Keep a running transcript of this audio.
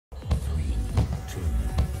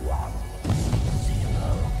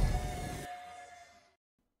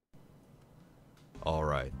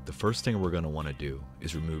Alright, the first thing we're going to want to do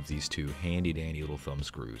is remove these two handy dandy little thumb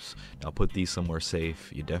screws. Now put these somewhere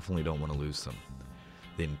safe, you definitely don't want to lose them.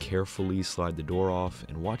 Then carefully slide the door off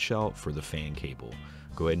and watch out for the fan cable.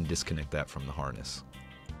 Go ahead and disconnect that from the harness.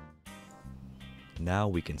 Now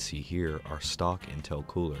we can see here our stock Intel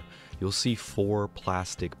cooler. You'll see 4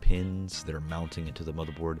 plastic pins that are mounting into the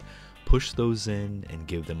motherboard. Push those in and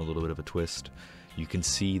give them a little bit of a twist. You can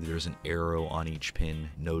see there's an arrow on each pin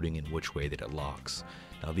noting in which way that it locks.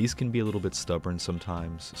 Now these can be a little bit stubborn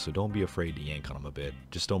sometimes, so don't be afraid to yank on them a bit.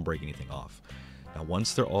 Just don't break anything off. Now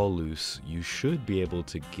once they're all loose, you should be able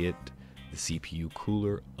to get the CPU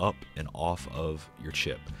cooler up and off of your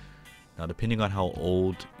chip. Now depending on how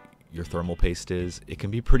old your thermal paste is, it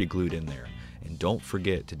can be pretty glued in there. And don't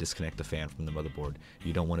forget to disconnect the fan from the motherboard.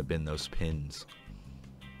 You don't want to bend those pins.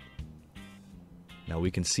 Now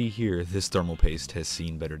we can see here this thermal paste has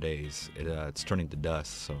seen better days. It's turning to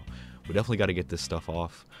dust, so we definitely got to get this stuff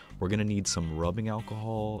off. We're going to need some rubbing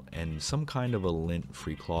alcohol and some kind of a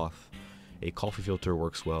lint-free cloth. A coffee filter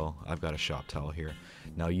works well. I've got a shop towel here.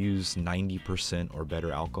 Now use 90% or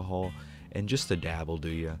better alcohol, and just a dab will do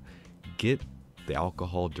you. Get the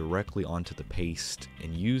alcohol directly onto the paste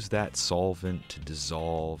and use that solvent to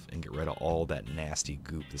dissolve and get rid of all that nasty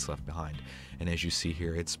goop that's left behind. And as you see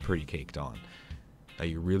here, it's pretty caked on. Now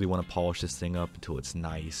you really want to polish this thing up until it's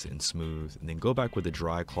nice and smooth, and then go back with a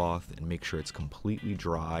dry cloth and make sure it's completely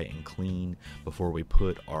dry and clean before we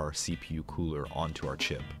put our CPU cooler onto our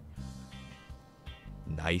chip.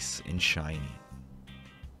 Nice and shiny.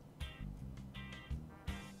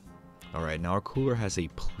 Alright, now our cooler has a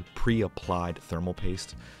pre-applied thermal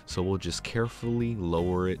paste, so we'll just carefully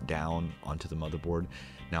lower it down onto the motherboard.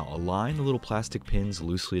 Now align the little plastic pins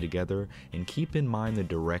loosely together and keep in mind the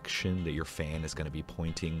direction that your fan is going to be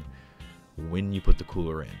pointing when you put the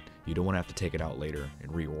cooler in. You don't want to have to take it out later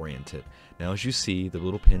and reorient it. Now as you see, the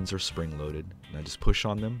little pins are spring loaded. Now just push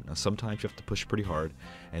on them. Now sometimes you have to push pretty hard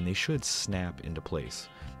and they should snap into place.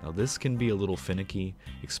 Now this can be a little finicky,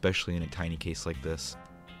 especially in a tiny case like this.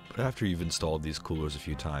 But after you've installed these coolers a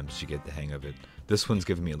few times, you get the hang of it. This one's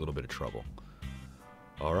giving me a little bit of trouble.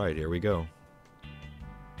 Alright, here we go.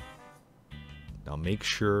 Now make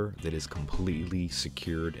sure that it's completely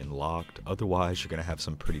secured and locked, otherwise you're going to have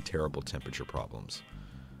some pretty terrible temperature problems.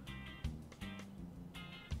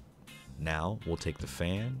 Now we'll take the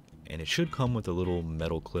fan, and it should come with a little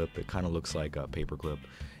metal clip. It kind of looks like a paper clip,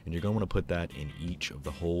 and you're going to want to put that in each of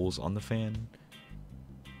the holes on the fan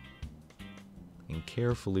and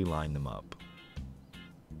carefully line them up.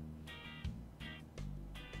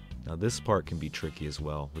 Now this part can be tricky as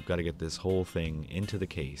well. We've got to get this whole thing into the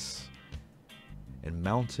case and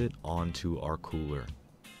mount it onto our cooler.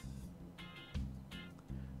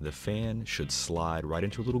 The fan should slide right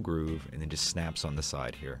into a little groove and then just snaps on the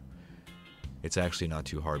side here. It's actually not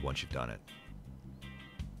too hard once you've done it.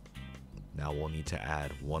 Now we'll need to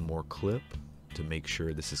add one more clip to make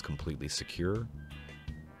sure this is completely secure.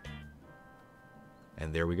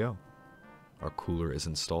 And there we go. Our cooler is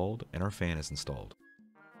installed and our fan is installed.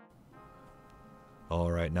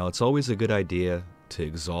 Alright, now it's always a good idea to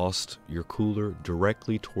exhaust your cooler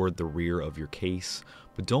directly toward the rear of your case,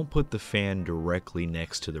 but don't put the fan directly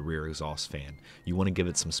next to the rear exhaust fan. You want to give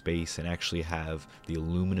it some space and actually have the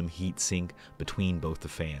aluminum heat sink between both the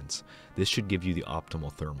fans. This should give you the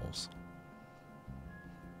optimal thermals.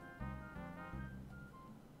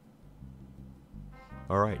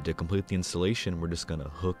 Alright, to complete the installation, we're just going to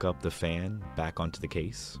hook up the fan back onto the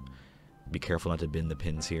case. Be careful not to bend the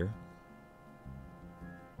pins here.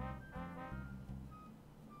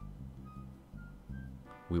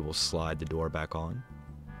 We will slide the door back on.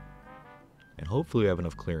 And hopefully we have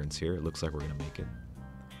enough clearance here. It looks like we're going to make it.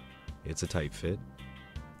 It's a tight fit.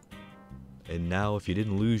 And now if you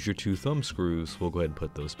didn't lose your 2 thumb screws, we'll go ahead and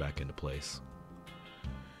put those back into place.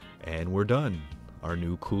 And we're done. Our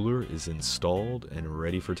new cooler is installed and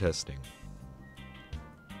ready for testing.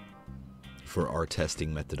 For our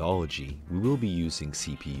testing methodology, we will be using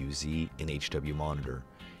CPU-Z and HW monitor.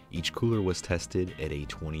 Each cooler was tested at a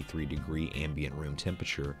 23-degree ambient room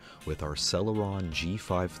temperature with our Celeron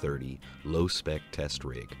G530 low-spec test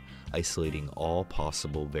rig, isolating all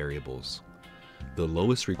possible variables. The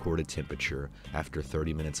lowest recorded temperature after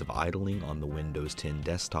 30 minutes of idling on the Windows 10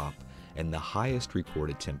 desktop, and the highest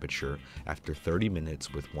recorded temperature after 30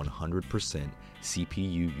 minutes with 100%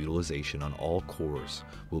 CPU utilization on all cores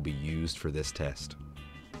will be used for this test.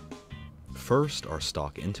 First, our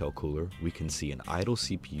stock Intel cooler, we can see an idle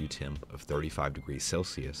CPU temp of 35 degrees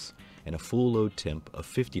Celsius and a full load temp of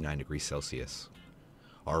 59 degrees Celsius.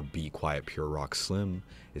 Our Bequiet Pure Rock Slim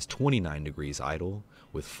is 29 degrees idle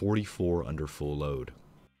with 44 under full load.